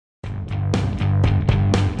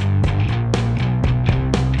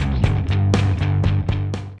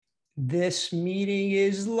This meeting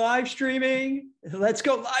is live streaming. Let's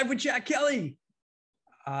go live with Jack Kelly.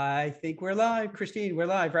 I think we're live. Christine, we're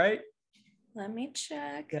live, right? Let me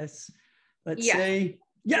check. Yes. Let's Yes. say,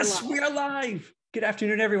 yes, we are live. Good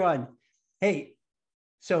afternoon, everyone. Hey,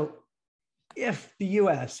 so if the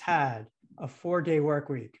US had a 4-day work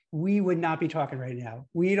week, we would not be talking right now.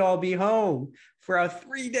 We'd all be home for a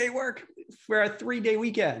 3-day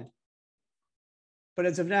weekend. But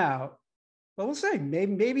as of now, well, we'll see.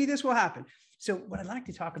 Maybe this will happen. So what I'd like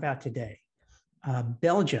to talk about today,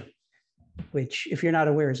 Belgium, which, if you're not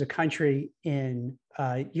aware, is a country in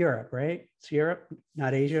Europe, right? It's Europe,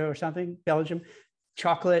 not Asia or something. Belgium,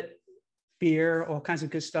 chocolate, beer, all kinds of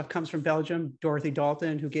good stuff comes from Belgium. Dorothy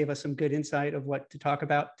Dalton, who gave us some good insight of what to talk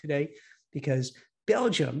about today, because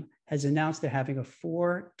Belgium has announced they're having a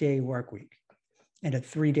 4-day work week and a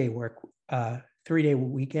 3-day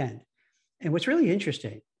weekend. And what's really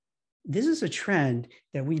interesting, this is a trend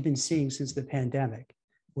that we've been seeing since the pandemic,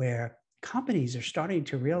 where companies are starting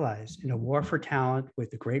to realize, in a war for talent with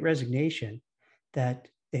the Great Resignation, that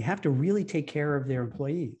they have to really take care of their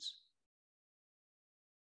employees.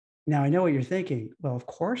 Now, I know what you're thinking. Well, of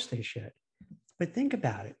course they should. But think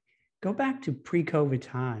about it. Go back to pre-COVID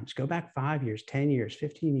times. Go back 5 years, 10 years,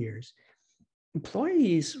 15 years.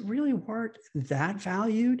 Employees really weren't that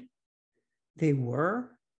valued. They were.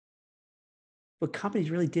 But companies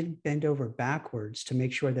really didn't bend over backwards to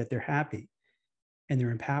make sure that they're happy and they're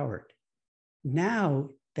empowered. Now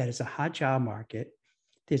that it's a hot job market,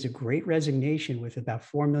 there's a great resignation with about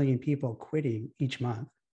 4 million people quitting each month.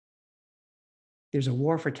 There's a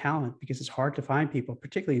war for talent because it's hard to find people,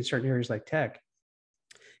 particularly in certain areas like tech.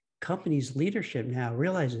 Companies' leadership now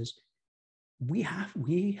realizes we have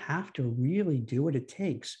to really do what it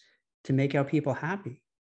takes to make our people happy.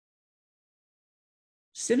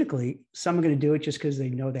 Cynically, some are going to do it just because they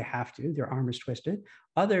know they have to. Their arm is twisted.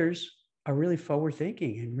 Others are really forward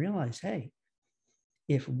thinking and realize, hey,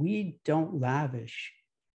 if we don't lavish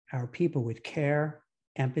our people with care,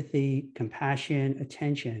 empathy, compassion,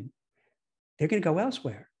 attention, they're going to go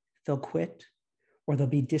elsewhere. They'll quit or they'll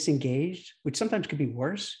be disengaged, which sometimes could be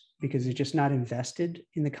worse because they're just not invested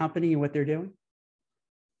in the company and what they're doing.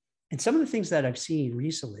 And some of the things that I've seen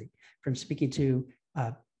recently from speaking to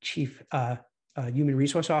chief human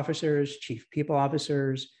resource officers, chief people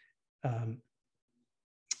officers,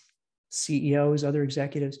 CEOs, other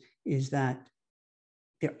executives, is that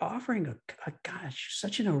they're offering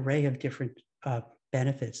such an array of different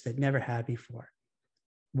benefits that never had before.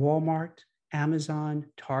 Walmart, Amazon,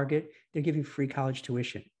 Target, they're giving free college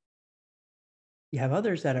tuition. You have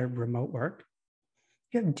others that are remote work.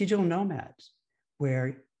 You have digital nomads,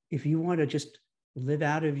 where if you want to just live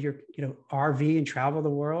out of your RV and travel the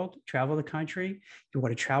world, travel the country, if you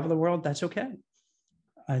want to travel the world, that's okay.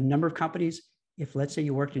 A number of companies, if let's say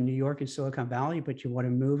you worked in New York and Silicon Valley, but you want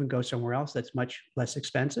to move and go somewhere else that's much less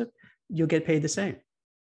expensive, you'll get paid the same.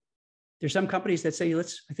 There's some companies that say,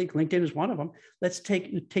 I think LinkedIn is one of them. Let's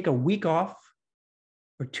take a week off,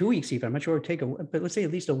 or 2 weeks even. I'm not sure but let's say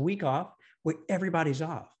at least a week off where everybody's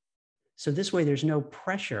off. So this way there's no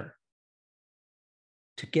pressure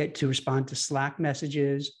to respond to Slack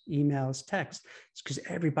messages, emails, texts. It's because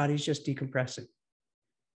everybody's just decompressing. And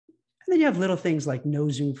then you have little things like No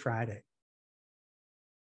Zoom Friday.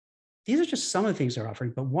 These are just some of the things they're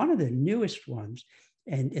offering, but one of the newest ones,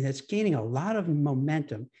 and it's gaining a lot of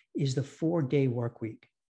momentum, is the 4-day work week.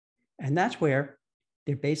 And that's where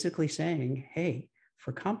they're basically saying, hey,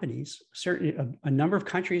 for companies, a number of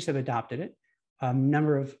countries have adopted it. A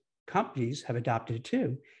number of companies have adopted it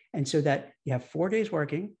too. And so that you have 4 days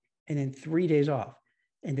working and then 3 days off.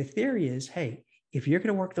 And the theory is, hey, if you're going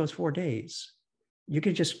to work those 4 days, you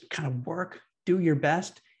can just kind of work, do your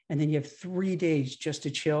best, and then you have 3 days just to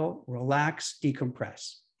chill, relax,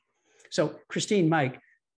 decompress. So Christine, Mike,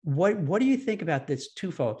 what do you think about this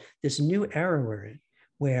twofold, this new era we're in,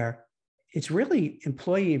 where it's really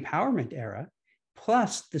employee empowerment era,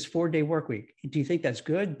 plus this 4-day work week? Do you think that's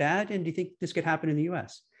good, bad? And do you think this could happen in the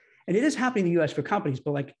US? And it is happening in the US for companies,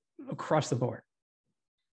 but like across the board.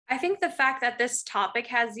 I think the fact that this topic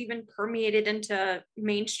has even permeated into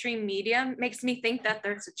mainstream media makes me think that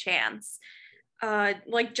there's a chance.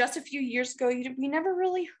 Like just a few years ago, we never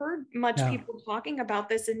really heard much people talking about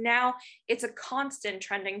this. And now it's a constant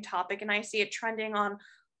trending topic. And I see it trending on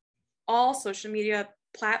all social media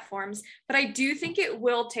platforms. But I do think it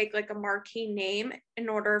will take like a marquee name in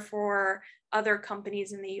order for other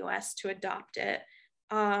companies in the US to adopt it.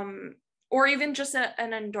 Or even just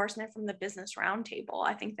an endorsement from the Business Roundtable.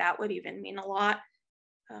 I think that would even mean a lot.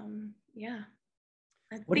 Yeah,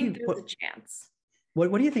 I think there's a chance.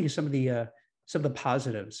 What do you think of some of the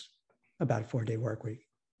positives about a 4-day work week?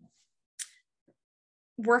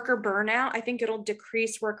 worker burnout. I think it'll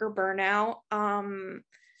decrease worker burnout.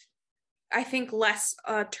 I think less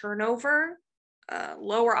turnover,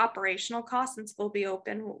 lower operational costs since they'll be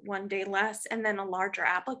open one day less, and then a larger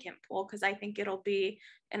applicant pool, because I think it'll be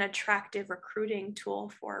an attractive recruiting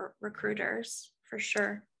tool for recruiters for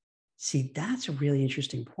sure. See, that's a really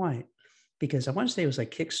interesting point, because I want to say it was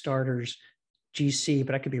like Kickstarter's GC,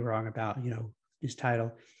 but I could be wrong about, his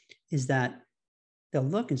title, is that they'll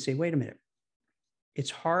look and say, wait a minute, it's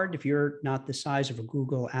hard if you're not the size of a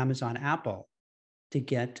Google, Amazon, Apple to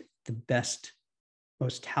get the best,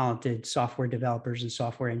 most talented software developers and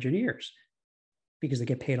software engineers because they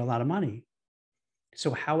get paid a lot of money.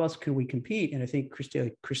 So how else can we compete? And I think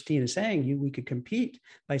Christine is saying we could compete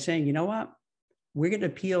by saying, you know what, we're going to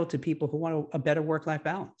appeal to people who want a better work-life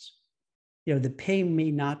balance. The pay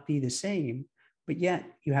may not be the same, but yet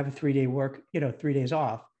you have a 3-day work, 3 days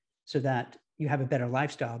off, so that you have a better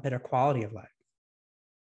lifestyle, better quality of life.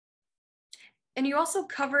 And you also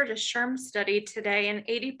covered a SHRM study today, and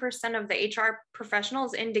 80% of the HR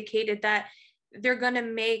professionals indicated that they're going to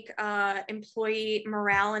make employee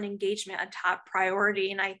morale and engagement a top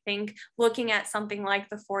priority. And I think looking at something like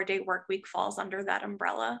the 4-day work week falls under that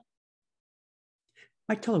umbrella.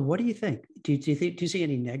 Mike Tiller, what do you think? Do you see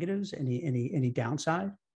any negatives, any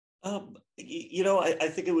downside? I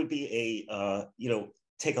think it would be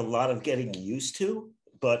take a lot of getting used to.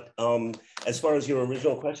 But as far as your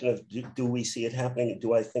original question of do we see it happening?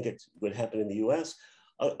 Do I think it would happen in the U.S.?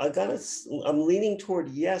 I'm leaning toward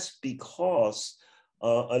yes, because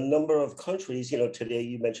a number of countries, today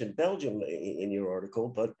you mentioned Belgium in your article,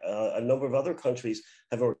 but a number of other countries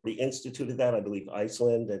have already instituted that. I believe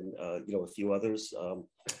Iceland and a few others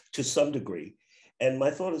to some degree. And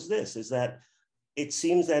my thought is this: is that it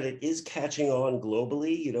seems that it is catching on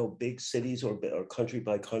globally, big cities or country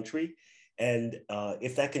by country. And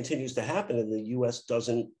if that continues to happen and the U.S.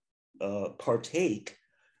 doesn't partake,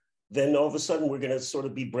 then all of a sudden we're going to sort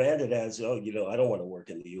of be branded as, I don't want to work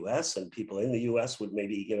in the U.S. And people in the U.S. would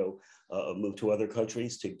maybe, move to other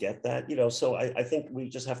countries to get that, So I think we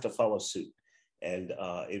just have to follow suit. And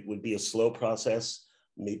it would be a slow process,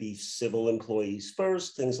 maybe civil employees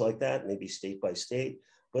first, things like that, maybe state by state.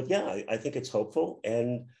 But yeah, I think it's hopeful,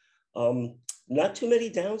 and not too many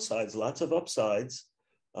downsides, lots of upsides.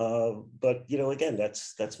 But again,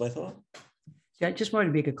 that's my thought. Yeah, I just wanted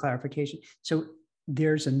to make a clarification. So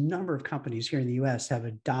there's a number of companies here in the U.S. have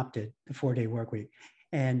adopted the 4-day work week,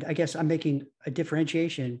 and I guess I'm making a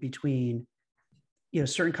differentiation between,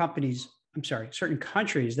 certain countries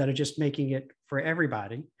that are just making it for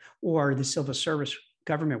everybody, or the civil service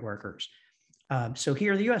government workers. So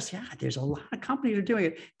here in the U.S., yeah, there's a lot of companies that are doing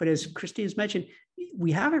it, but as Christine's mentioned,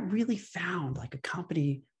 we haven't really found like a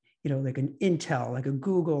company, like an Intel, like a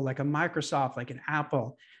Google, like a Microsoft, like an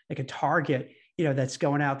Apple, like a Target, that's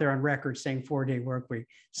going out there on record saying 4-day work week.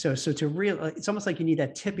 So it's almost like you need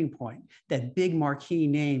that tipping point, that big marquee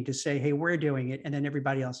name to say, hey, we're doing it, and then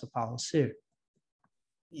everybody else will follow suit.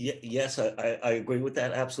 Yes, I agree with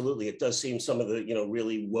that. Absolutely. It does seem some of the,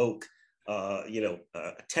 really woke,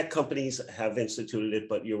 tech companies have instituted it,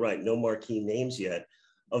 but you're right, no marquee names yet.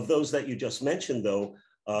 Of those that you just mentioned, though,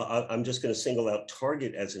 I'm just going to single out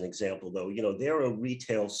Target as an example, though. They're a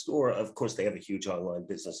retail store. Of course, they have a huge online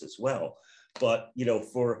business as well. But,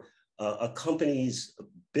 for a company's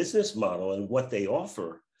business model and what they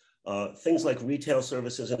offer, things like retail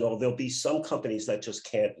services and all, there'll be some companies that just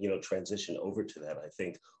can't, transition over to that, I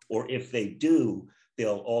think. Or if they do,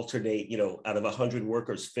 they'll alternate, out of 100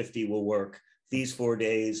 workers, 50 will work these 4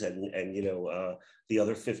 days, and the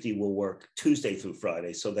other 50 will work Tuesday through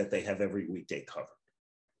Friday, so that they have every weekday covered.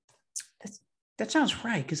 That sounds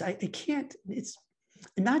right, because it's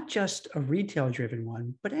not just a retail driven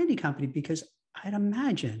one, but any company, because I'd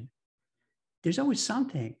imagine there's always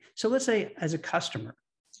something. So let's say as a customer,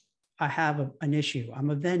 I have an issue, I'm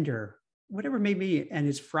a vendor, whatever it may be, and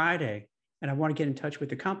it's Friday, and I want to get in touch with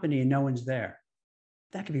the company and no one's there.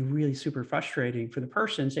 That could be really super frustrating for the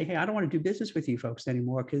person. Say, hey, I don't want to do business with you folks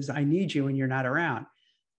anymore because I need you and you're not around.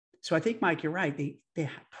 So I think, Mike, you're right. They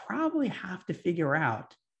probably have to figure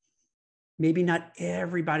out, maybe not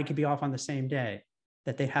everybody could be off on the same day,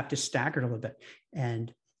 that they have to stagger it a little bit.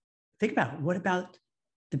 And think about, what about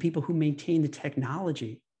the people who maintain the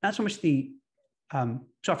technology? Not so much the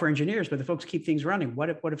software engineers, but the folks who keep things running. What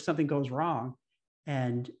if something goes wrong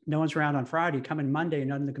and no one's around on Friday, come in Monday and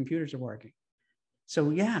none of the computers are working? So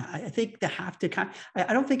yeah, I think they have to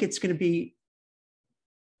I don't think it's going to be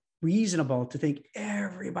reasonable to think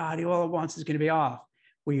everybody all at once is going to be off,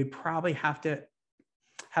 where you'd probably have to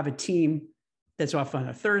have a team that's off on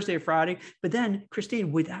a Thursday or Friday. But then,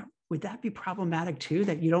 Christine, would that would that be problematic too,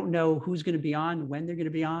 that you don't know who's going to be on, when they're going to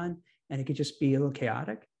be on, and it could just be a little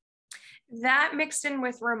chaotic? That mixed in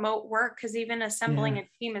with remote work, because even assembling a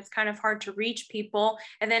team, it's kind of hard to reach people,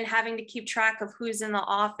 and then having to keep track of who's in the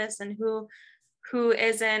office and who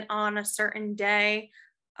isn't on a certain day.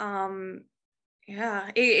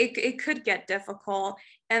 It could get difficult.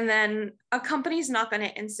 And then a company's not going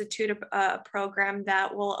to institute a program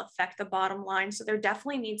that will affect the bottom line. So there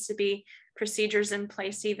definitely needs to be procedures in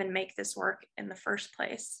place to even make this work in the first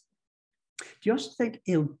place. Do you also think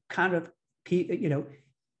it'll kind of,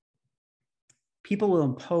 people will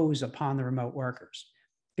impose upon the remote workers?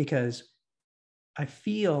 Because I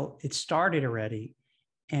feel it started already,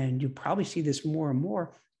 and you probably see this more and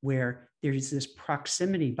more, where there's this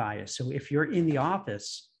proximity bias. So if you're in the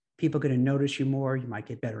office, people are going to notice you more. You might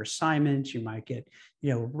get better assignments. You might get,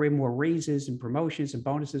 way more raises and promotions and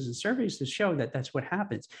bonuses, and surveys to show that that's what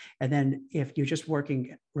happens. And then if you're just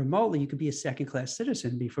working remotely, you could be a second-class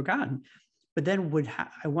citizen, be forgotten. But then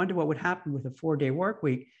I wonder what would happen with a 4-day work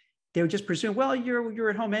week. They would just presume, well, you're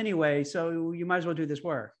at home anyway, so you might as well do this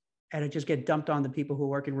work. And it just get dumped on the people who are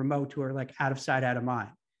working remote, who are like out of sight, out of mind.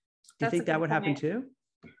 Do you think that would happen too?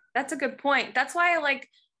 That's a good point. That's why I like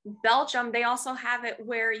Belgium. They also have it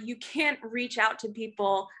where you can't reach out to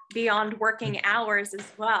people beyond working hours as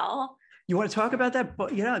well. You want to talk about that?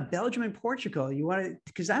 But Belgium and Portugal, you want to,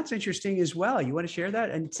 because that's interesting as well. You want to share that?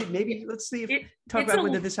 And maybe let's see talk about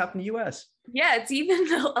whether this happened in the US. Yeah, it's even,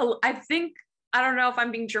 I think, I don't know if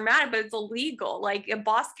I'm being dramatic, but it's illegal. Like a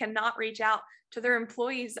boss cannot reach out to their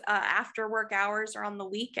employees after work hours or on the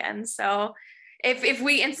weekend. So if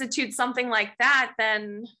we institute something like that,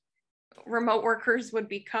 then remote workers would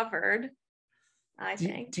be covered, I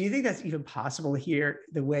think. Do you think that's even possible here,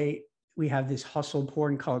 the way we have this hustle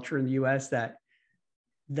porn culture in the US,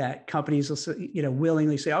 that companies will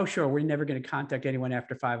willingly say, oh, sure, we're never going to contact anyone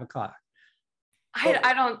after 5 o'clock?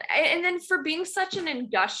 I don't. And then for being such an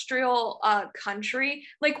industrial country,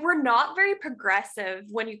 like we're not very progressive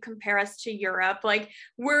when you compare us to Europe. Like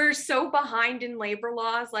we're so behind in labor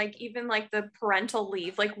laws, like even like the parental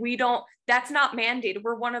leave, like that's not mandated.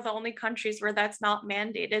 We're one of the only countries where that's not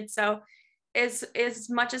mandated. So as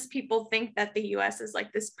much as people think that the US is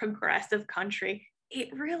like this progressive country, it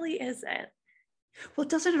really isn't. Well,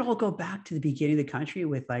 doesn't it all go back to the beginning of the country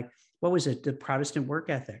with like, what was it, the Protestant work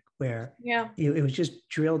ethic, where it was just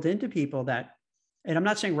drilled into people that, and I'm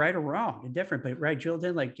not saying right or wrong, different, but right, drilled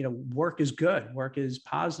in like, work is good, work is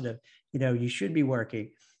positive, you should be working.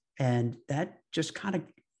 And that just kind of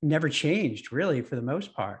never changed really for the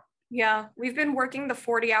most part. Yeah, we've been working the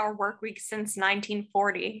 40-hour work week since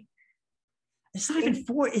 1940. It's not even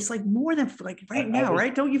 40, it's like more than like right now,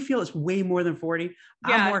 right? Don't you feel it's way more than 40?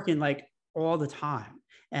 Yeah. I'm working like all the time.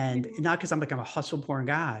 And not because I'm a hustle porn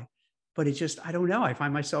guy, but it's just, I don't know. I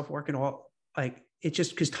find myself working it's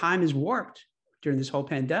just because time is warped during this whole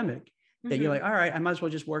pandemic that you're like, all right, I might as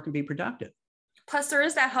well just work and be productive. Plus there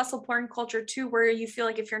is that hustle porn culture too, where you feel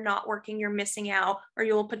like if you're not working, you're missing out, or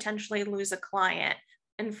you'll potentially lose a client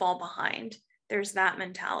and fall behind. There's that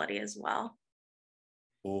mentality as well.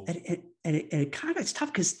 And it kind of, it's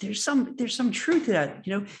tough because there's some truth to that,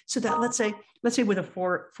 so that let's say with a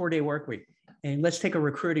four-day work week, and let's take a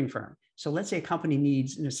recruiting firm. So let's say a company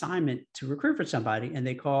needs an assignment to recruit for somebody, and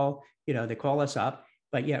they call us up,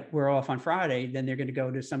 but yet we're off on Friday, then they're going to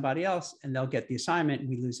go to somebody else and they'll get the assignment and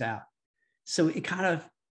we lose out. So it kind of,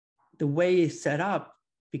 the way it's set up,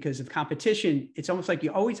 because of competition, it's almost like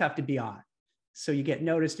you always have to be on. So you get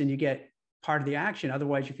noticed and you get part of the action.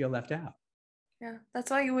 Otherwise you feel left out. Yeah,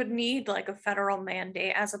 that's why you would need like a federal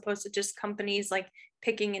mandate as opposed to just companies like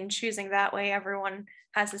picking and choosing. That way everyone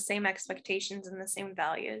has the same expectations and the same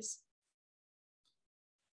values.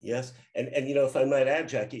 Yes, and if I might add,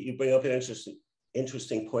 Jackie, you bring up an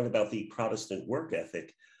interesting point about the Protestant work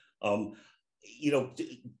ethic. Do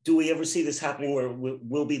we ever see this happening where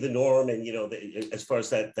will be the norm? And as far as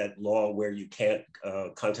that law where you can't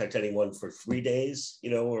contact anyone for 3 days,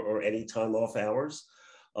 or any time off hours.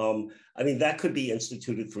 That could be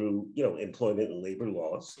instituted through, employment and labor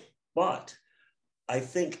laws. But I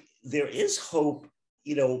think there is hope,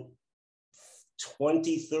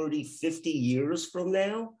 20, 30, 50 years from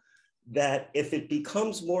now, that if it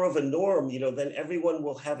becomes more of a norm, then everyone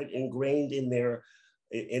will have it ingrained in their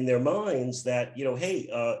minds that,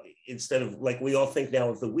 hey, instead of like we all think now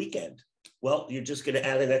of the weekend, well, you're just going to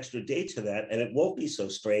add an extra day to that, and it won't be so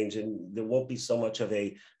strange, and there won't be so much of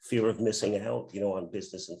a fear of missing out, on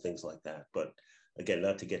business and things like that. But again,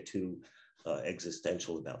 not to get too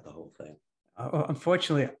existential about the whole thing.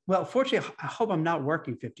 Unfortunately, well, fortunately, I hope I'm not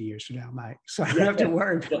working 50 years from now, Mike. So I don't have to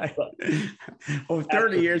worry about it. Or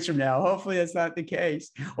 30 years from now. Hopefully that's not the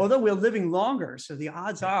case. Although we're living longer. So the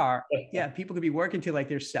odds are, yeah, people could be working till like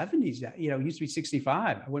their 70s. You know, it used to be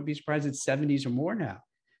 65. I wouldn't be surprised it's 70s or more now.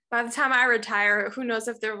 By the time I retire, who knows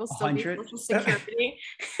if there will still 100? be Social Security.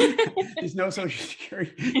 There's no Social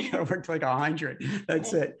Security. You gotta work like 100.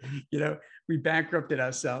 That's it. You know, we bankrupted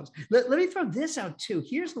ourselves. Let me throw this out too.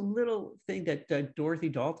 Here's a little thing that Dorothy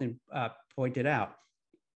Dalton pointed out,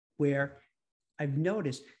 where I've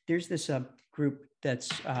noticed there's this group that's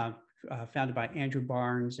founded by Andrew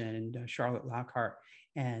Barnes and Charlotte Lockhart,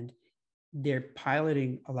 and they're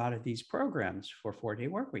piloting a lot of these programs for 4-day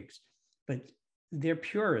work weeks. But they're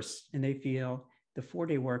purists and they feel the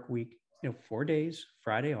 4-day work week, 4 days,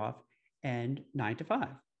 Friday off, and 9 to 5.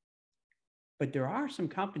 But there are some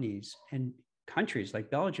companies and countries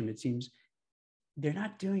like Belgium, it seems, they're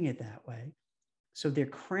not doing it that way. So they're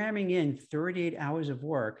cramming in 38 hours of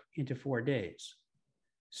work into 4 days.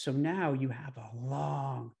 So now you have a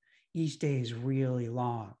long, each day is really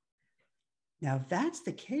long. Now, if that's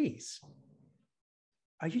the case,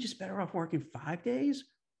 are you just better off working 5 days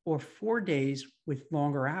or 4 days with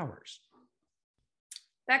longer hours?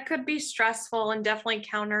 That could be stressful and definitely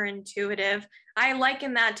counterintuitive. I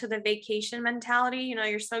liken that to the vacation mentality. You know,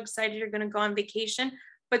 you're so excited you're going to go on vacation,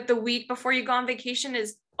 but the week before you go on vacation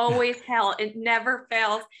is always hell. It never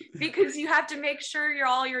fails because you have to make sure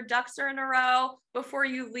all your ducks are in a row before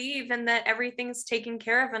you leave and that everything's taken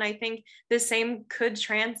care of. And I think the same could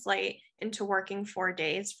translate into working 4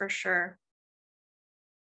 days for sure.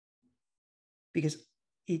 Because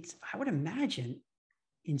I would imagine,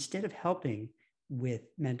 instead of helping with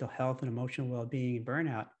mental health and emotional well-being and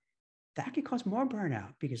burnout, that could cause more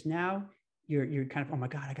burnout, because now you're kind of, oh my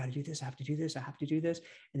God, I got to do this. I have to do this. I have to do this.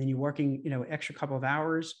 And then you're working, extra couple of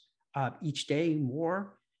hours each day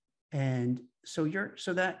more. And so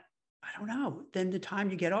that, I don't know, then the time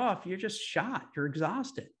you get off, you're just shot, you're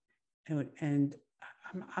exhausted. And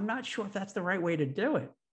I'm not sure if that's the right way to do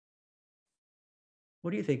it.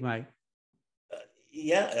 What do you think, Mike?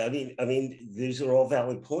 Yeah, I mean, these are all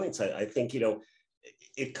valid points. I think,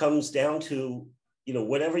 it comes down to,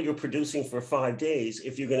 whatever you're producing for 5 days,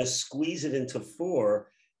 if you're going to squeeze it into 4,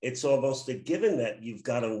 it's almost a given that you've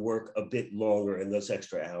got to work a bit longer in those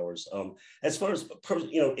extra hours. As far as,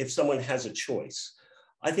 if someone has a choice,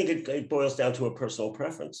 I think it boils down to a personal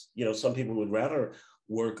preference. Some people would rather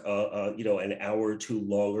work, an hour or two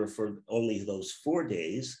longer for only those 4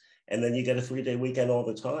 days, and then you get a 3-day weekend all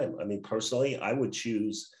the time. I mean, personally, I would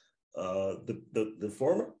choose the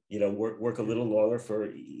former, work a little longer for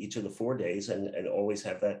each of the 4 days and always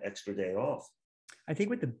have that extra day off. I think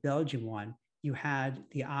with the Belgian one, you had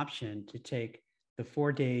the option to take the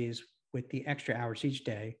 4 days with the extra hours each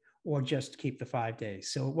day, or just keep the 5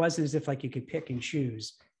 days. So it wasn't as if like you could pick and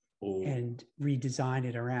choose and redesign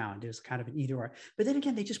it around. It was kind of an either or. But then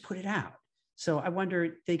again, they just put it out. So I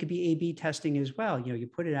wonder, they could be A/B testing as well. You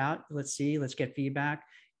put it out, let's see, let's get feedback.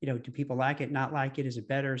 Do people like it, not like it? Is it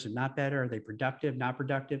better? Is it not better? Are they productive, not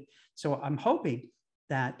productive? So I'm hoping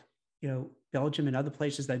that, Belgium and other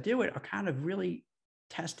places that do it are kind of really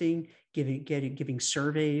testing, giving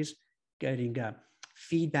surveys, getting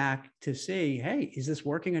feedback to see, hey, is this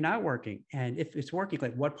working or not working? And if it's working,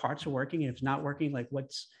 like what parts are working? And if it's not working, like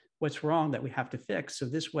what's wrong that we have to fix? So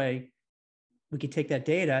this way we could take that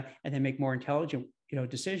data and then make more intelligent,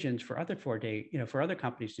 decisions for other 4-day, for other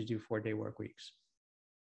companies to do 4-day work weeks.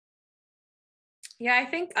 Yeah, I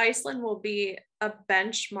think Iceland will be a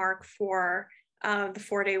benchmark for the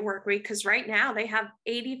 4-day work week, because right now they have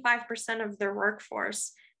 85% of their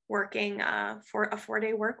workforce working for a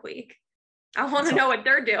 4-day work week. I want to know what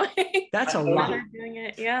they're doing. That's a lot. They're doing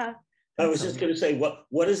it, yeah. I was just going to say,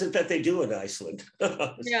 what is it that they do in Iceland?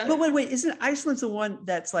 Yeah. But wait, isn't Iceland the one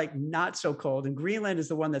that's like not so cold, and Greenland is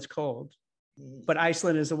the one that's cold, but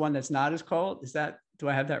Iceland is the one that's not as cold? Do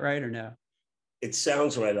I have that right or no? It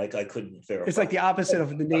sounds right. Like I couldn't verify. It's like the opposite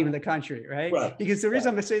of the name of the country, right? Right. Because the reason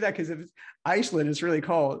I'm going to say that, because if Iceland is really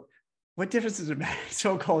cold, what difference does it make? It's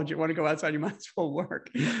so cold, you want to go outside, you might as well work.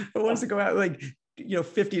 But wants to go out like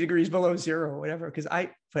 50 degrees below zero or whatever.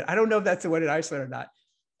 But I don't know if that's the one in Iceland or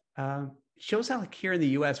not. Shows how like here in the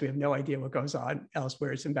US, we have no idea what goes on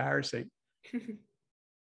elsewhere. It's embarrassing.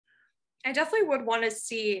 I definitely would want to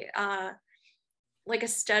see like a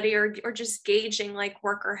study or just gauging like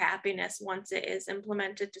worker happiness once it is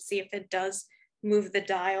implemented, to see if it does move the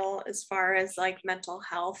dial as far as like mental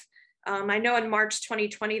health. I know in March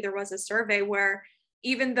 2020, there was a survey where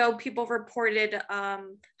even though people reported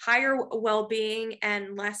higher well-being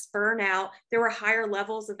and less burnout, there were higher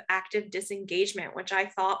levels of active disengagement, which I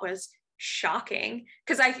thought was shocking,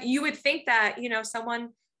 because you would think that, you know, someone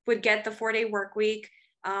would get the 4-day work week,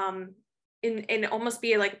 and almost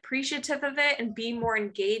be like appreciative of it and be more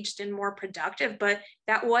engaged and more productive, but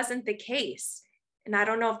that wasn't the case. And I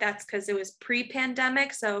don't know if that's because it was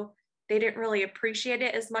pre-pandemic, so they didn't really appreciate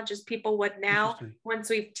it as much as people would now once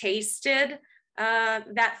we've tasted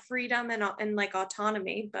that freedom and like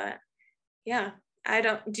autonomy. But yeah,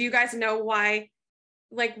 do you guys know why,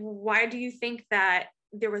 like, why do you think that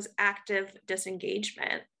there was active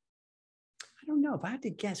disengagement? I don't know if I had to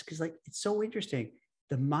guess, because like, it's so interesting.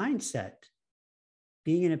 The mindset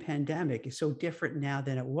being in a pandemic is so different now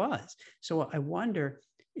than it was. So I wonder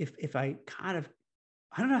if I kind of,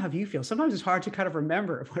 I don't know how you feel. Sometimes it's hard to kind of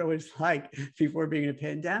remember what it was like before being in a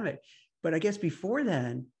pandemic. But I guess before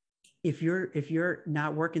then, if you're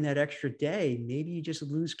not working that extra day, maybe you just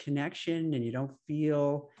lose connection and you don't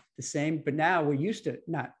feel the same. But now we're used to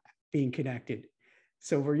not being connected.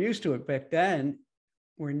 So we're used to it. Back then,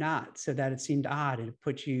 we're not. So that it seemed odd and it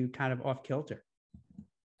puts you kind of off kilter.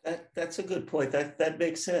 That's a good point. That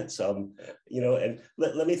makes sense. You know, and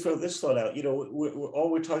let me throw this thought out. You know,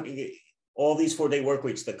 we're talking all these 4-day work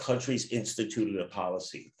weeks. The country's instituted a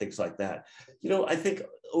policy, things like that. You know, I think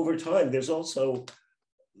over time there's also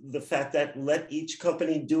the fact that let each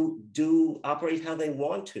company do operate how they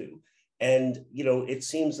want to. And, you know, it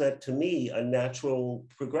seems that to me a natural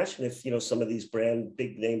progression, if, you know, some of these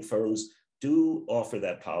big name firms do offer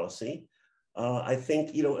that policy, I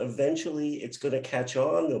think, you know, eventually it's going to catch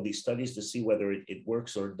on. There'll be studies to see whether it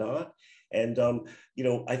works or not. And, you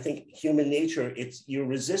know, I think human nature, you're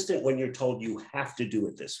resistant when you're told you have to do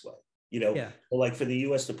it this way. You know, yeah. Like for the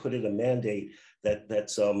US to put in a mandate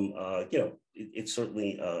that's, you know, it's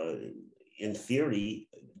certainly in theory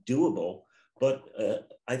doable. But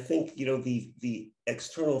I think, you know, the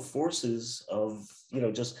external forces of, you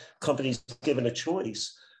know, just companies given a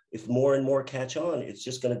choice, if more and more catch on, it's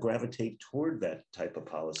just going to gravitate toward that type of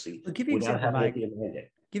policy. Well, give you example, Mike.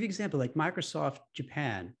 Give you example, like Microsoft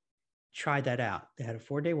Japan tried that out. They had a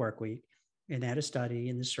 4-day work week and they had a study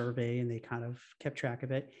in the survey and they kind of kept track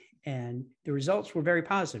of it. And the results were very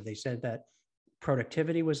positive. They said that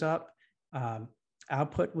productivity was up,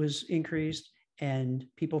 output was increased, and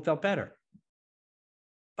people felt better.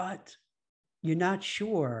 But you're not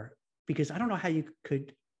sure, because I don't know how you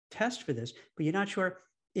could test for this, but you're not sure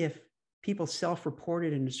if people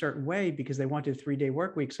self-reported in a certain way because they wanted a 3-day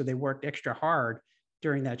work week, so they worked extra hard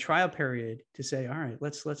during that trial period to say, all right,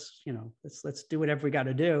 let's do whatever we got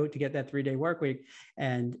to do to get that 3-day work week,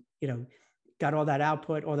 and, you know, got all that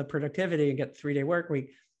output, all the productivity, and get the 3-day work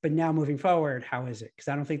week. But now moving forward, how is it? Because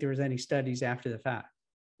I don't think there was any studies after the fact,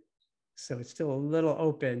 so it's still a little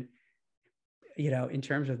open, you know, in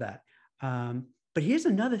terms of that. But here's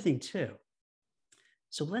another thing too.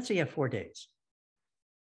 So let's say you have 4 days.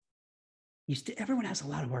 Everyone has a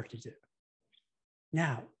lot of work to do.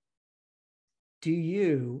 Now, do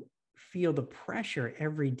you feel the pressure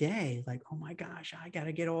every day? Like, oh my gosh, I got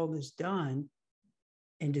to get all this done.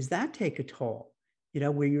 And does that take a toll? You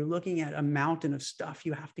know, where you're looking at a mountain of stuff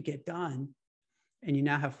you have to get done, and you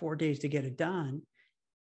now have 4 days to get it done.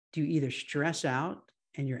 Do you either stress out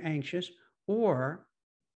and you're anxious, or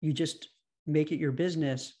you just make it your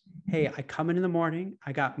business? Hey, I come in the morning,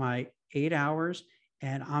 I got my 8 hours,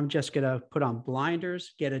 and I'm just going to put on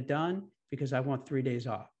blinders, get it done, because I want 3 days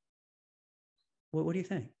off. What do you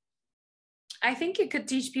think? I think it could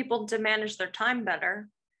teach people to manage their time better.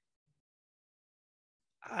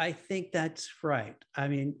 I think that's right. I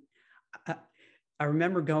mean, I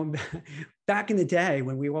remember going back in the day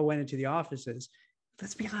when we all went into the offices.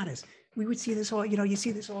 Let's be honest, we would see this all, you know, you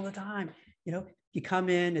see this all the time. You know, you come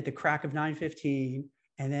in at the crack of 9:15,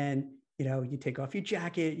 and then, you know, you take off your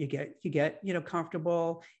jacket, you get, you know,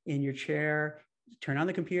 comfortable in your chair, you turn on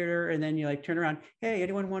the computer, and then you like turn around. Hey,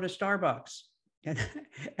 anyone want a Starbucks?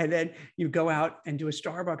 And then you go out and do a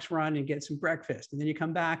Starbucks run and get some breakfast. And then you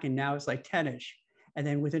come back and now it's like 10-ish. And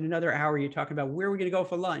then within another hour, you're talking about where we're going to go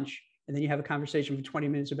for lunch. And then you have a conversation for 20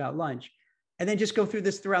 minutes about lunch. And then just go through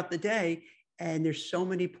this throughout the day. And there's so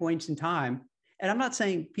many points in time. And I'm not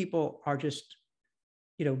saying people are just,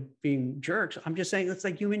 you know, being jerks. I'm just saying it's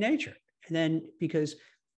like human nature. And then because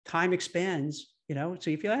time expands, you know, so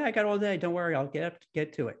you feel, hey, I got all day, don't worry, I'll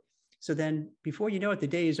get to it. So then before you know it, the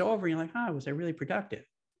day is over. You're like, was I really productive?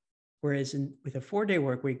 Whereas with a 4-day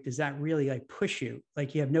work week, does that really like push you?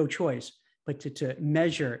 Like you have no choice but to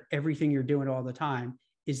measure everything you're doing all the time.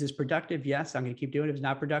 Is this productive? Yes, I'm going to keep doing it. If it's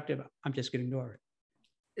not productive, I'm just going to ignore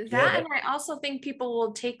it. That, and I also think people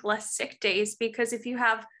will take less sick days, because if you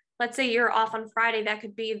have, let's say you're off on Friday, that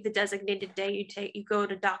could be the designated day you go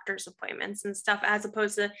to doctor's appointments and stuff, as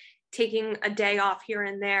opposed to taking a day off here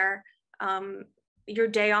and there. your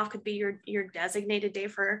day off could be your designated day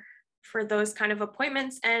for those kind of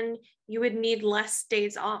appointments, and you would need less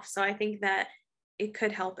days off. So I think that it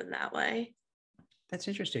could help in that way. That's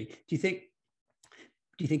interesting. Do you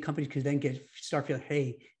think companies could then start feeling,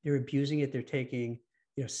 hey, they're abusing it, they're taking,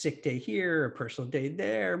 sick day here, a personal day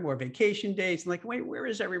there, more vacation days, and like, wait, where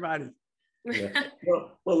is everybody? Yeah.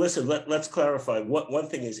 Well, listen, let's clarify. One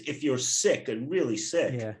thing is, if you're sick and really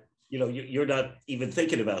sick, yeah, you're not even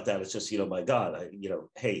thinking about that. It's just, my God,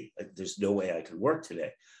 hey, there's no way I can work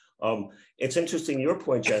today. It's interesting, your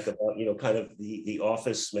point, Jack, about, kind of the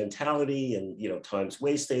office mentality and, time's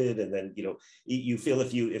wasted. And then, you feel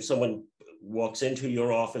if someone walks into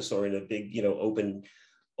your office or in a big,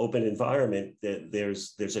 open environment, that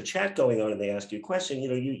there's a chat going on and they ask you a question,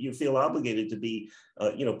 you feel obligated to be,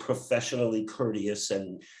 professionally courteous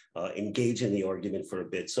and engage in the argument for a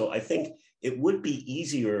bit. So I think it would be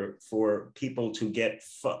easier for people to get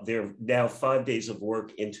their now 5 days of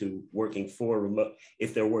work into working remote,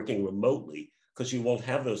 if they're working remotely, because you won't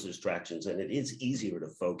have those distractions, and it is easier to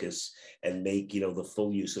focus and make the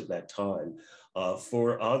full use of that time.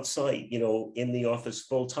 For on-site, in the office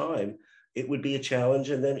full time, it would be a challenge.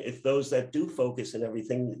 And then if those that do focus and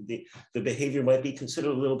everything, the behavior might be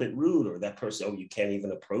considered a little bit rude, or that person, you can't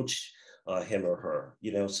even approach him or her,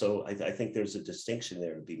 so I think there's a distinction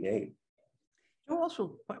there to be made.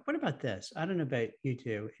 Also, what about this? I don't know about you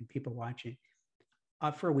two and people watching.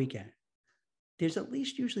 For a weekend, there's at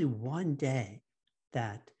least usually one day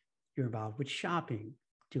that you're involved with shopping,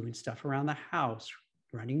 doing stuff around the house,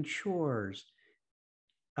 running chores.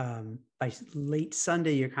 By late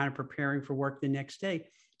Sunday, you're kind of preparing for work the next day.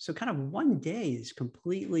 So kind of one day is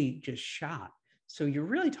completely just shot. So you're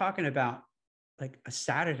really talking about like a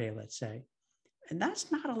Saturday, let's say, and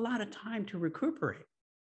that's not a lot of time to recuperate.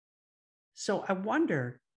 So I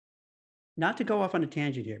wonder, not to go off on a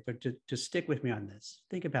tangent here, but to stick with me on this.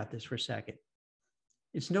 Think about this for a second.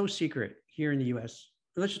 It's no secret here in the US.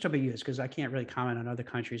 Let's just talk about US, because I can't really comment on other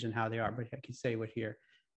countries and how they are, but I can say what here.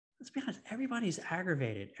 Let's be honest, everybody's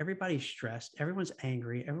aggravated. Everybody's stressed. Everyone's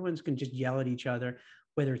angry. Everyone's going to just yell at each other,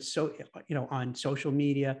 whether it's on social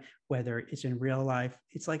media, whether it's in real life.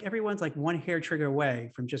 It's like everyone's like one hair trigger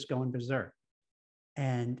away from just going berserk.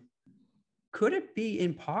 And could it be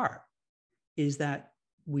in part is that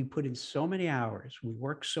we put in so many hours, we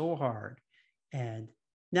work so hard, and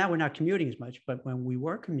now we're not commuting as much, but when we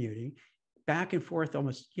were commuting back and forth,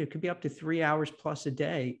 almost, it could be up to 3 hours plus a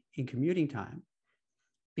day in commuting time,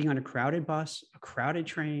 being on a crowded bus, a crowded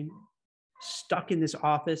train, stuck in this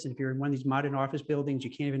office. And if you're in one of these modern office buildings, you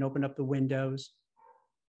can't even open up the windows.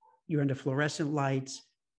 You're under fluorescent lights.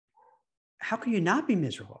 How can you not be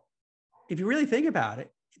miserable? If you really think about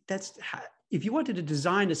it, if you wanted to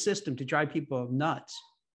design a system to drive people nuts,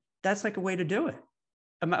 that's like a way to do it.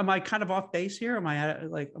 Am I kind of off base here? Am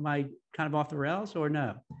I kind of off the rails, or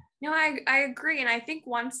no? No, I agree. And I think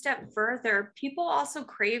one step further, people also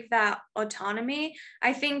crave that autonomy.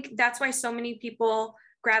 I think that's why so many people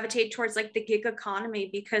gravitate towards like the gig economy,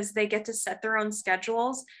 because they get to set their own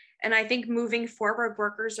schedules. And I think moving forward,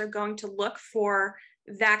 workers are going to look for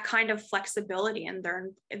that kind of flexibility in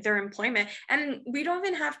their employment. And we don't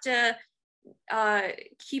even have to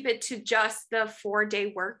keep it to just the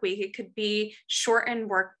 4-day work week. It could be shortened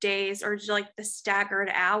work days or like the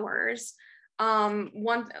staggered hours.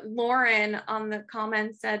 Lauren on the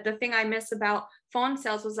comment said, the thing I miss about phone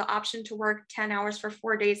sales was the option to work 10 hours for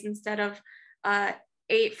 4 days instead of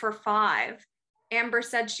 8 for 5. Amber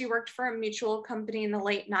said she worked for a mutual company in the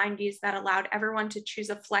late 90s that allowed everyone to choose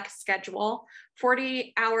a flex schedule,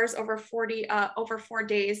 40 hours over 4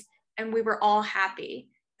 days, and we were all happy.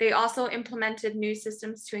 They also implemented new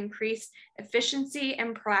systems to increase efficiency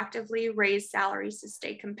and proactively raise salaries to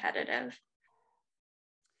stay competitive.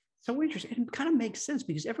 So interesting. It kind of makes sense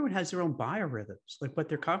because everyone has their own biorhythms, like what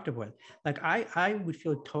they're comfortable with. Like I would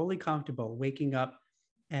feel totally comfortable waking up,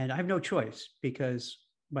 and I have no choice because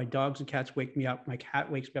my dogs and cats wake me up. My cat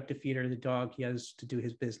wakes me up to feed her. The dog, he has to do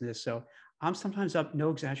his business. So I'm sometimes up, no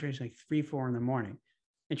exaggeration, like 3, 4 in the morning.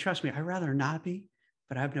 And trust me, I'd rather not be,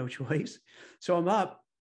 but I have no choice. So I'm up,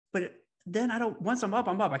 but then once I'm up,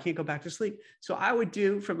 I can't go back to sleep. So I would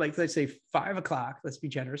do from like, let's say 5 o'clock, let's be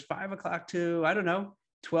generous, 5 o'clock to, I don't know,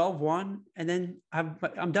 12, 1, and then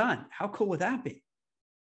I'm done. How cool would that be?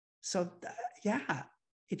 So yeah,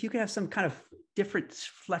 if you could have some kind of different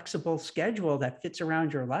flexible schedule that fits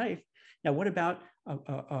around your life. Now, what about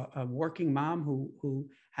a working mom who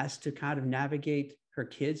has to kind of navigate her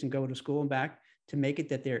kids and go to school and back to make it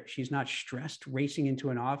that she's not stressed racing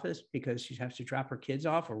into an office because she has to drop her kids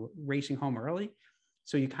off or racing home early.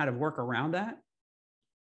 So you kind of work around that.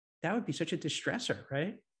 That would be such a distressor,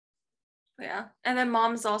 right? Yeah. And then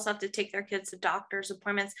moms also have to take their kids to doctor's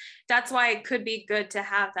appointments. That's why it could be good to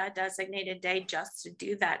have that designated day just to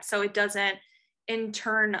do that. So it doesn't in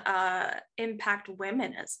turn impact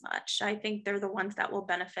women as much. I think they're the ones that will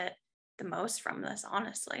benefit the most from this,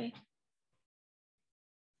 honestly.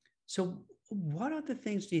 So what other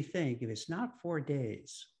things do you think, if it's not 4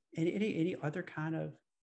 days, any other kind of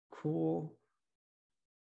cool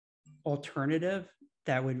alternative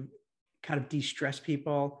that would kind of de-stress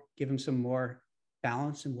people, give them some more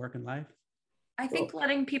balance in work and life? I think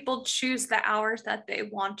letting people choose the hours that they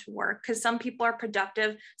want to work, because some people are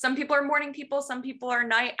productive, some people are morning people, some people are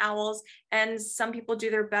night owls, and some people do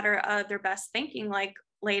their best thinking like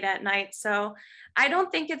late at night. So I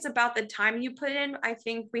don't think it's about the time you put in. I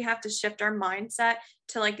think we have to shift our mindset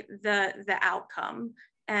to like the outcome.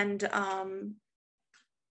 And I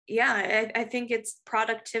think it's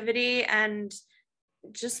productivity, and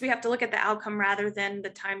just we have to look at the outcome rather than the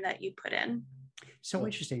time that you put in. So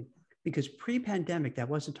interesting, because pre-pandemic that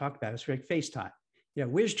wasn't talked about. It's like FaceTime. You know,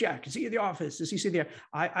 where's Jack? Is he in the office? Is he there?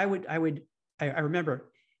 I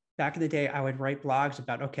remember back in the day, I would write blogs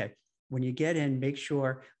about, okay, when you get in, make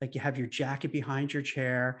sure like you have your jacket behind your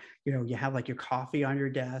chair, you know, you have like your coffee on your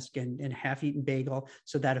desk and half-eaten bagel,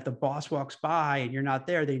 so that if the boss walks by and you're not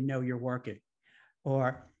there, they know you're working.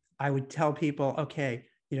 Or I would tell people, okay,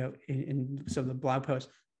 you know, in some of the blog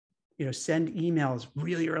posts, you know, send emails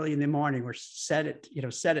really early in the morning, or set it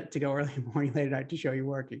to go early in the morning, late at night to show you're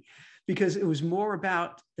working, because it was more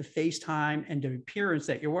about the FaceTime and the appearance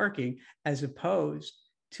that you're working, as opposed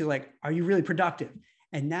to like, are you really productive?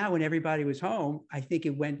 And now when everybody was home, I think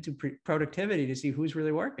it went to productivity to see who's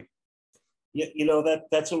really working. Yeah, you know,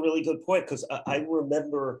 that's a really good point, because I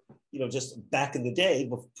remember, you know, just back in the day,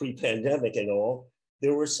 pre-pandemic and all,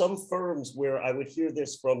 there were some firms where I would hear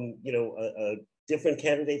this from, you know, different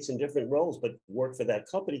candidates in different roles, but work for that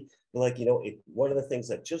company. Like, you know, one of the things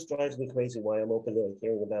that just drives me crazy, why I'm open to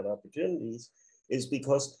hearing about opportunities, is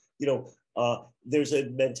because, you know, there's a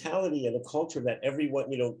mentality and a culture that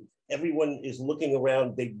everyone, you know, everyone is looking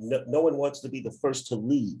around. No one wants to be the first to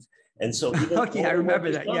leave. And so even I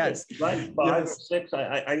remember that. Yes. Right. Five or six.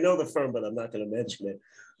 I know the firm, but I'm not going to mention it.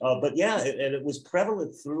 But yeah, and it was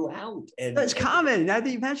prevalent throughout. And it's common. Now that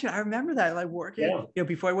you mentioned, I remember that, like working, you know,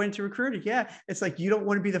 before I went into recruiting. Yeah. It's like, you don't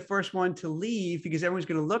want to be the first one to leave, because everyone's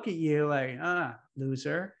going to look at you like,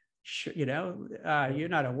 loser, you know, you're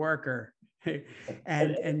not a worker.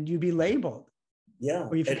 and you'd be labeled. Yeah.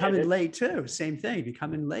 Or if you come in late too, same thing, if you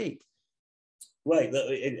come in late. Right.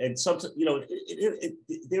 And sometimes, you know,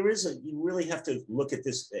 you really have to look at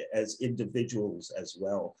this as individuals as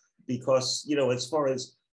well, because, you know, as far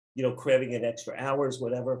as, you know, cramming in extra hours,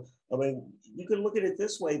 whatever, I mean, you can look at it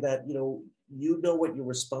this way, that, you know what you're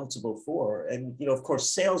responsible for. And, you know, of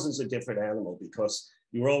course, sales is a different animal, because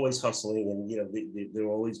you're always hustling, and, you know, there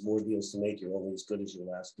are always more deals to make. You're only as good as your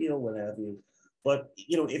last deal, what have you. But,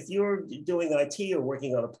 you know, if you're doing IT or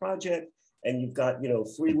working on a project and you've got, you know,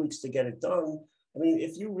 3 weeks to get it done, I mean,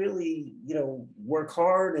 if you really, you know, work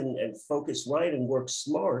hard and focus right and work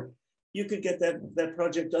smart, you could get that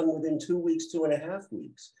project done within 2 weeks, 2.5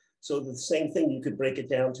 weeks. So the same thing, you could break it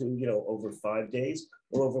down to, you know, over 5 days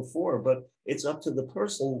or over 4, but it's up to the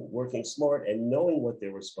person working smart and knowing what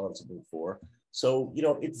they're responsible for. So, you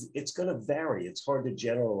know, it's going to vary. It's hard to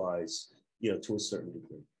generalize, you know, to a certain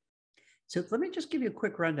degree. So let me just give you a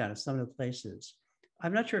quick rundown of some of the places.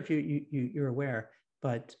 I'm not sure if you're aware,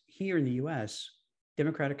 but here in the US,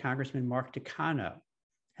 Democratic Congressman Mark Takano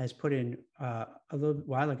has put in a little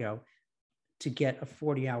while ago to get a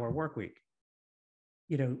 40-hour work week.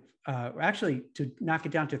 You know, actually to knock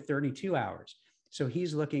it down to 32 hours. So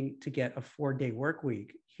he's looking to get a 4-day work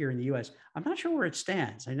week here in the US. I'm not sure where it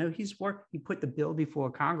stands. I know he put the bill before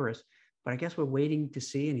Congress, but I guess we're waiting to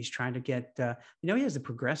see. And he's trying to get, you know, he has the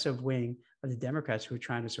progressive wing of the Democrats who are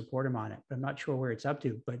trying to support him on it, but I'm not sure where it's up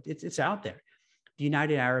to, but it's out there. The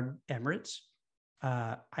United Arab Emirates,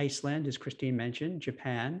 Iceland, as Christine mentioned,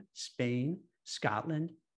 Japan, Spain,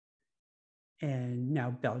 Scotland, and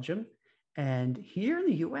now Belgium. And here in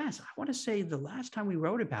the US, I want to say the last time we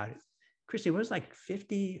wrote about it, Christine, it was like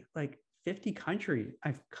 50 countries,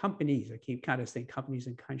 companies. I keep kind of saying companies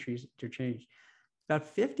and countries interchanged. About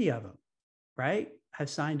 50 of them, right, have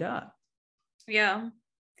signed up. Yeah.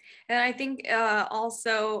 And I think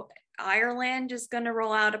also Ireland is going to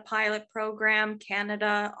roll out a pilot program,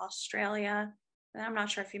 Canada, Australia. And I'm not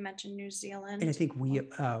sure if you mentioned New Zealand. And I think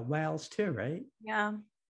Wales too, right? Yeah.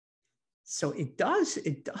 So it does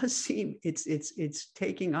seem it's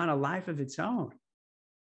taking on a life of its own.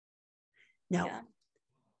 Now,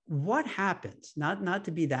 what happens, not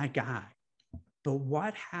to be that guy, but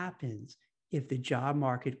what happens if the job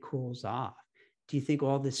market cools off? Do you think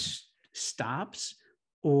all this stops,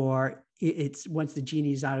 or it's once the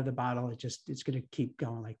genie's out of the bottle, it's going to keep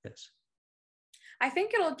going like this? I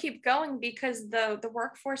think it'll keep going because the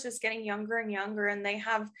workforce is getting younger and younger, and they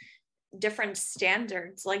have different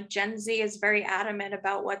standards. Like Gen Z is very adamant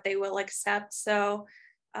about what they will accept. So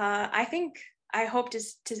I hope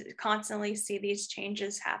to constantly see these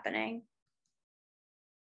changes happening.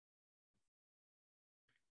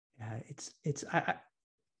 Yeah,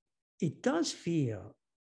 it does feel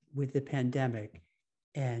with the pandemic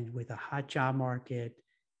and with a hot job market,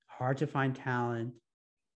 hard to find talent,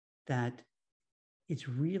 that it's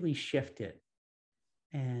really shifted.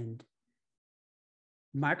 And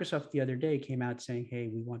Microsoft the other day came out saying, hey,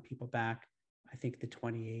 we want people back, I think the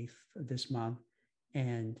 28th of this month.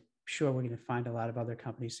 And sure, we're going to find a lot of other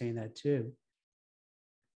companies saying that too.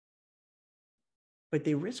 But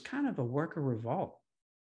they risk kind of a worker revolt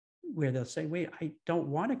where they'll say, wait, I don't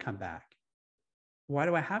want to come back. Why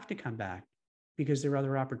do I have to come back? Because there are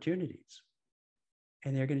other opportunities.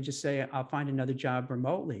 And they're going to just say, I'll find another job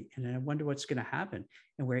remotely. And I wonder what's going to happen.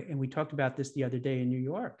 And we talked about this the other day in New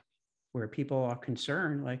York, where people are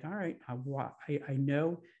concerned, like, all right, I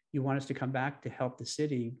know you want us to come back to help the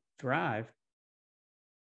city thrive,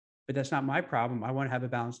 but that's not my problem. I want to have a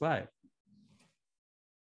balanced life.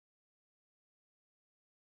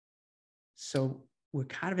 So we're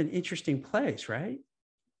kind of an interesting place, right?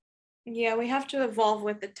 Yeah, we have to evolve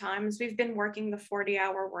with the times. We've been working the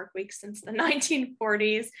 40-hour work week since the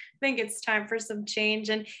 1940s. I think it's time for some change.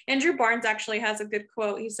 And Andrew Barnes actually has a good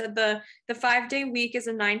quote. He said the 5-day week is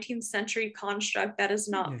a 19th century construct that is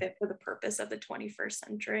not fit for the purpose of the 21st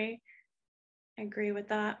century. I agree with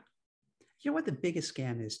that. You know what the biggest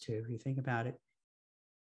scam is too, if you think about it?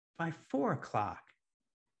 By 4 o'clock,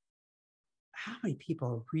 how many people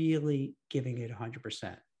are really giving it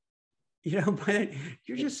 100%? You know, but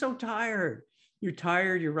you're just so tired. You're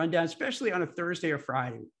tired, you're run down, especially on a Thursday or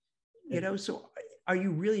Friday. You know, so are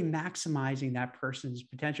you really maximizing that person's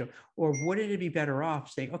potential? Or wouldn't it be better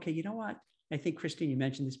off saying, okay, you know what? I think, Christine, you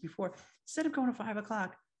mentioned this before. Instead of going to 5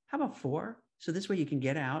 o'clock, how about 4? So this way you can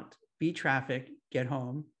get out, beat traffic, get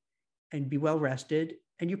home, and be well rested.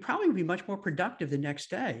 And you probably will be much more productive the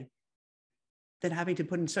next day than having to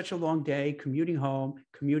put in such a long day, commuting home,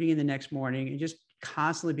 commuting in the next morning, and just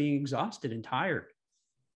constantly being exhausted and tired.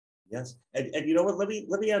 Yes, and you know what? Let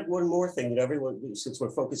me add one more thing. You know, everyone, since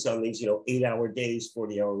we're focused on these, 8-hour days,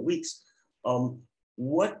 40-hour weeks,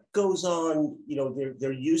 what goes on? You know,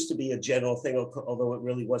 there used to be a general thing, although it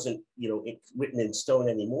really wasn't, written in stone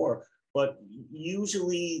anymore. But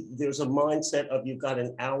usually there's a mindset of you've got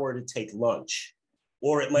an hour to take lunch,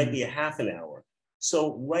 or it might be a half an hour.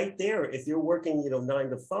 So right there, if you're working, 9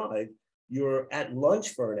 to 5. You're at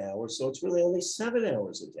lunch for an hour, so it's really only 7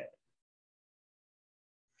 hours a day.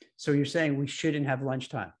 So you're saying we shouldn't have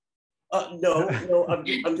lunchtime? No,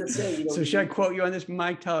 I'm just saying. So should I quote you on this?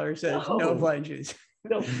 Mike Teller says no lunches.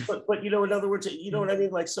 No, but in other words, you know what I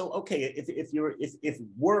mean? Like, so, okay, if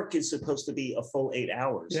work is supposed to be a full 8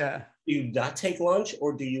 hours, yeah, do you not take lunch,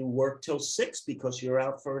 or do you work till 6 because you're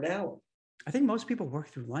out for an hour? I think most people work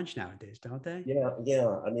through lunch nowadays, don't they? Yeah.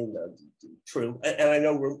 I mean, true. And I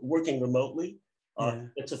know we're working remotely.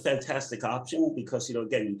 It's a fantastic option because,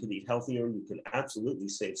 again, you can eat healthier. You can absolutely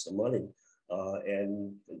save some money.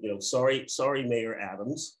 And, sorry, Mayor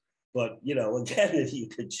Adams. But, again, if you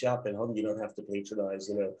could shop at home, you don't have to patronize,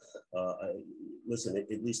 listen,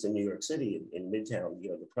 at least in New York City, in Midtown,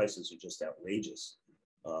 the prices are just outrageous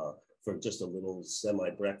for just a little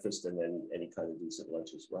semi-breakfast and then any kind of decent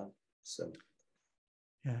lunch as well. So,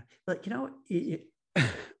 yeah, but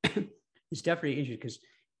it's definitely interesting because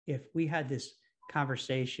if we had this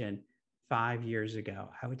conversation 5 years ago,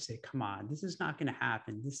 I would say, come on, this is not going to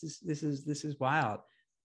happen. This is wild.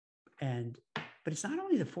 But it's not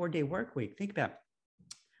only the 4-day work week. Think about it.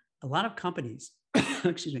 A lot of companies,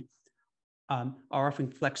 excuse me, are offering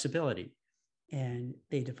flexibility, and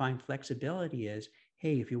they define flexibility as,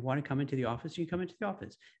 hey, if you want to come into the office, you come into the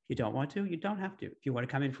office. If you don't want to, you don't have to. If you want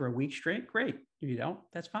to come in for a week straight, great. If you don't,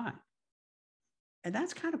 that's fine. And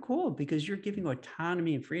that's kind of cool because you're giving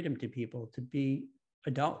autonomy and freedom to people to be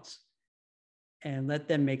adults and let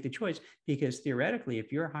them make the choice. Because theoretically,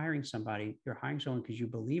 if you're hiring somebody, you're hiring someone because you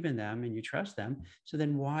believe in them and you trust them. So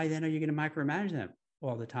then why then are you going to micromanage them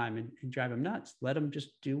all the time and drive them nuts? Let them just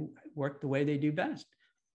work the way they do best.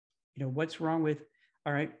 What's wrong with,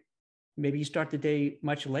 all right, maybe you start the day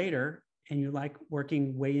much later and you like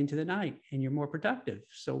working way into the night and you're more productive.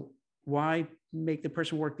 So why make the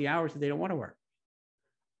person work the hours that they don't want to work?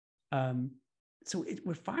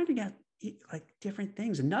 We're finding out like different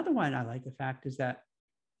things. Another one I like the fact is that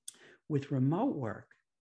with remote work,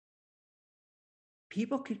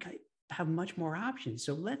 people could have much more options.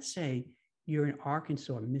 So let's say you're in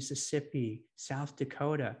Arkansas, Mississippi, South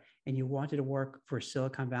Dakota, and you wanted to work for a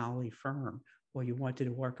Silicon Valley firm, or you wanted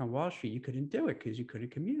to work on Wall Street. You couldn't do it because you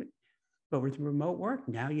couldn't commute. But with remote work,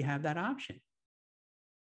 now you have that option.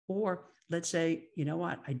 Or let's say, you know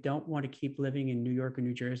what, I don't want to keep living in New York or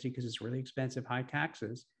New Jersey because it's really expensive, high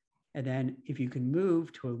taxes. And then if you can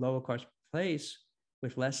move to a lower cost place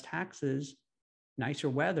with less taxes, nicer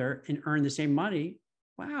weather, and earn the same money,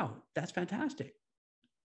 wow, that's fantastic.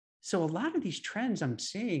 So a lot of these trends I'm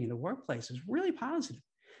seeing in the workplace is really positive.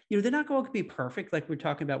 You know, they're not going to be perfect, like we're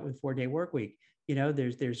talking about with 4-day work week. You know,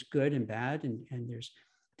 there's good and bad, and there's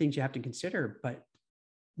things you have to consider. But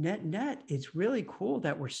net, it's really cool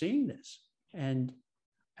that we're seeing this. And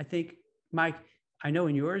I think, Mike, I know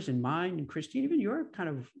in yours and mine and Christine, even your kind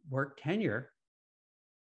of work tenure,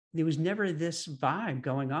 there was never this vibe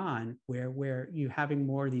going on where you having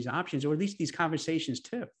more of these options, or at least these conversations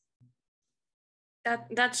too.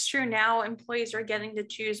 That's true. Now employees are getting to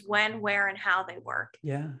choose when, where, and how they work.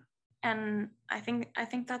 Yeah. And I think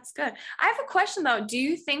that's good. I have a question though. Do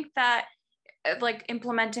you think that like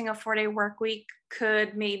implementing a 4-day work week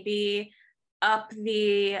could maybe up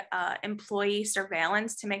the employee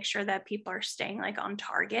surveillance to make sure that people are staying like on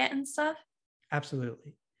target and stuff?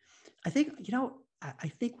 Absolutely. I think, you know, I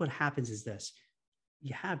think what happens is this.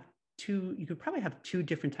 You could probably have two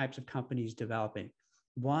different types of companies developing.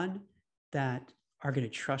 One that are going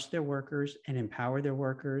to trust their workers and empower their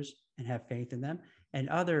workers and have faith in them, and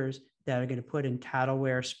others that are going to put in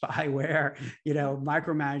tattleware, spyware, you know,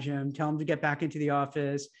 micromanage them, tell them to get back into the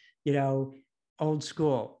office, you know, old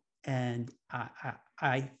school. And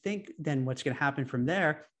I think then what's going to happen from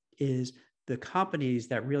there is the companies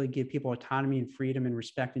that really give people autonomy and freedom and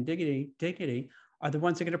respect and dignity are the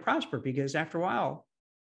ones that are going to prosper, because after a while,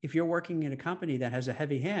 if you're working in a company that has a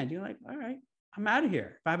heavy hand, you're like, all right, I'm out of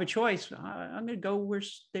here. If I have a choice, I'm going to go where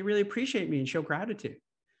they really appreciate me and show gratitude.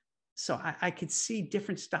 So I could see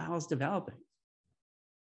different styles developing.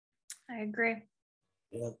 I agree.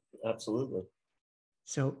 Yeah, absolutely.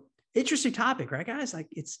 So interesting topic, right, guys? Like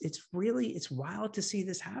it's wild to see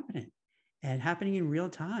this happening and happening in real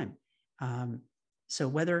time. So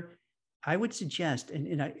whether I would suggest,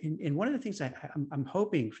 and one of the things I'm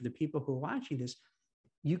hoping for the people who are watching this,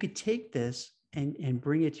 you could take this and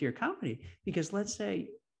bring it to your company, because let's say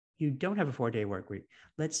you don't have a 4-day work week.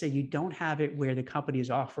 Let's say you don't have it where the company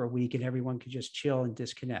is off for a week and everyone could just chill and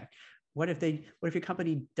disconnect. What if your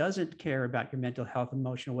company doesn't care about your mental health,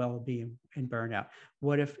 emotional well-being, and burnout?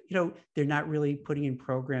 What if, you know, they're not really putting in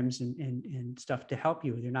programs and stuff to help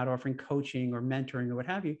you? They're not offering coaching or mentoring or what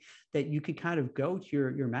have you, that you could kind of go to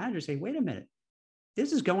your manager and say, wait a minute,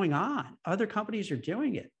 this is going on. Other companies are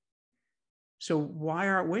doing it. So why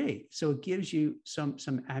aren't we? So it gives you some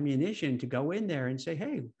ammunition to go in there and say,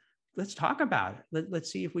 hey, let's talk about it.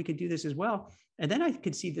 Let's see if we could do this as well. And then I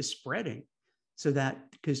could see this spreading, so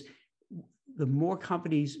that, because the more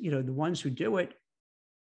companies, you know, the ones who do it,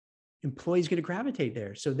 employees going to gravitate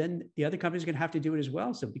there. So then the other companies are going to have to do it as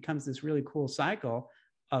well. So it becomes this really cool cycle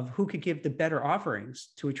of who could give the better offerings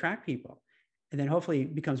to attract people. And then hopefully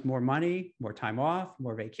it becomes more money, more time off,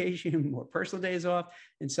 more vacation, more personal days off,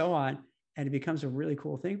 and so on. And it becomes a really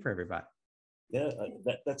cool thing for everybody. Yeah,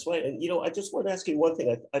 that's right. And, you know, I just want to ask you one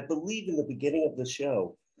thing. I believe in the beginning of the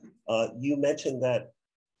show, you mentioned that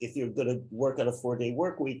if you're going to work on a 4-day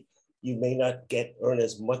work week, you may not earn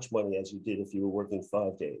as much money as you did if you were working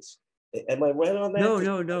 5 days. Am I right on that?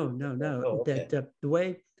 No. Oh, okay. The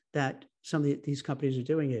way that some of these companies are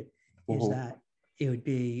doing it is that it would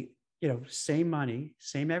be, you know, same money,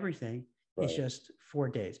 same everything. Right. It's just 4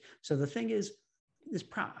 days. So the thing is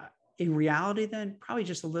in reality, then probably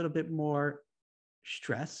just a little bit more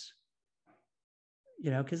stress, you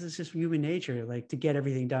know, because it's just human nature, like to get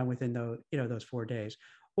everything done within those 4 days,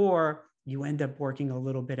 or you end up working a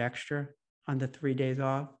little bit extra on the 3 days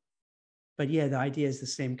off. But yeah, the idea is the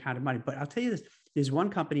same kind of money. But I'll tell you this, there's one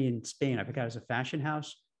company in Spain, I forgot, it was a fashion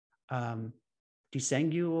house,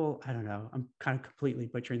 Desenguel, I don't know, I'm kind of completely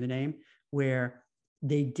butchering the name, where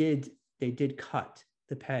they did cut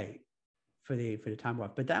the pay for the time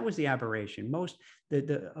off. But that was the aberration.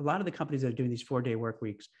 A lot of the companies that are doing these 4-day work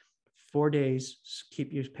weeks, 4 days,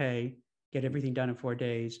 keep your pay, get everything done in 4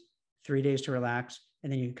 days, 3 days to relax,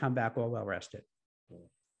 and then you can come back all well rested.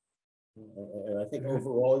 And I think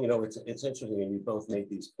overall, you know, it's interesting, and you both made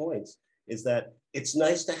these points, is that it's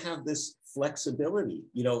nice to have this flexibility.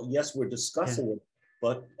 You know, yes, we're discussing it,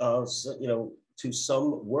 but so, you know, to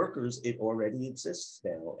some workers, it already exists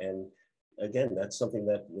now. And again, that's something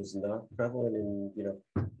that was not prevalent in, you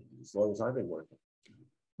know, as long as I've been working.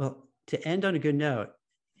 Well, to end on a good note,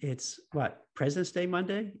 it's what, President's Day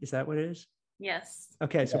Monday? Is that what it is? Yes.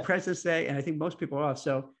 Okay, so Yeah. President's Day, and I think most people are off.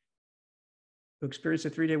 So we'll experience a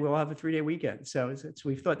 3-day, we'll have a 3-day weekend. So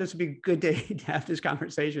we thought this would be a good day to have this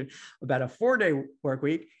conversation about a 4-day work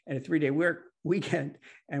week and a 3-day work weekend.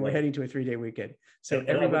 And we're Right. heading to a 3-day weekend. So And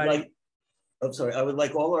everybody, I would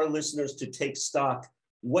like all our listeners to take stock.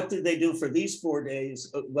 What did they do for these 4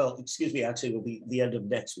 days? Well, excuse me, actually, it will be the end of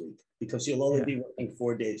next week because you'll only Yeah. be working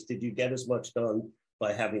 4 days. Did you get as much done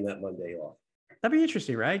by having that Monday off? that'd be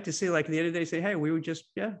interesting, right? To see, like, at the end of the day, say, hey, we were just,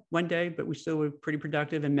 1 day, but we still were pretty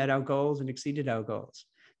productive and met our goals and exceeded our goals.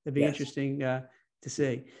 That'd be Yes. interesting to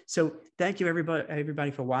see. So thank you,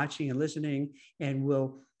 everybody for watching and listening. And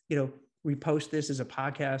we'll, repost this as a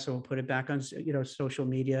podcast, so we'll put it back on, social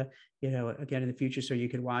media, again in the future, so you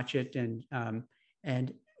can watch it.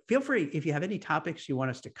 And feel free, if you have any topics you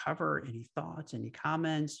want us to cover, any thoughts, any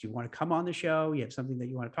comments, you want to come on the show, you have something that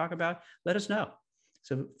you want to talk about, let us know.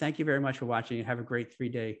 So thank you very much for watching, and have a great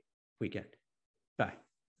 3-day weekend. Bye.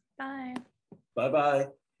 Bye. Bye-bye.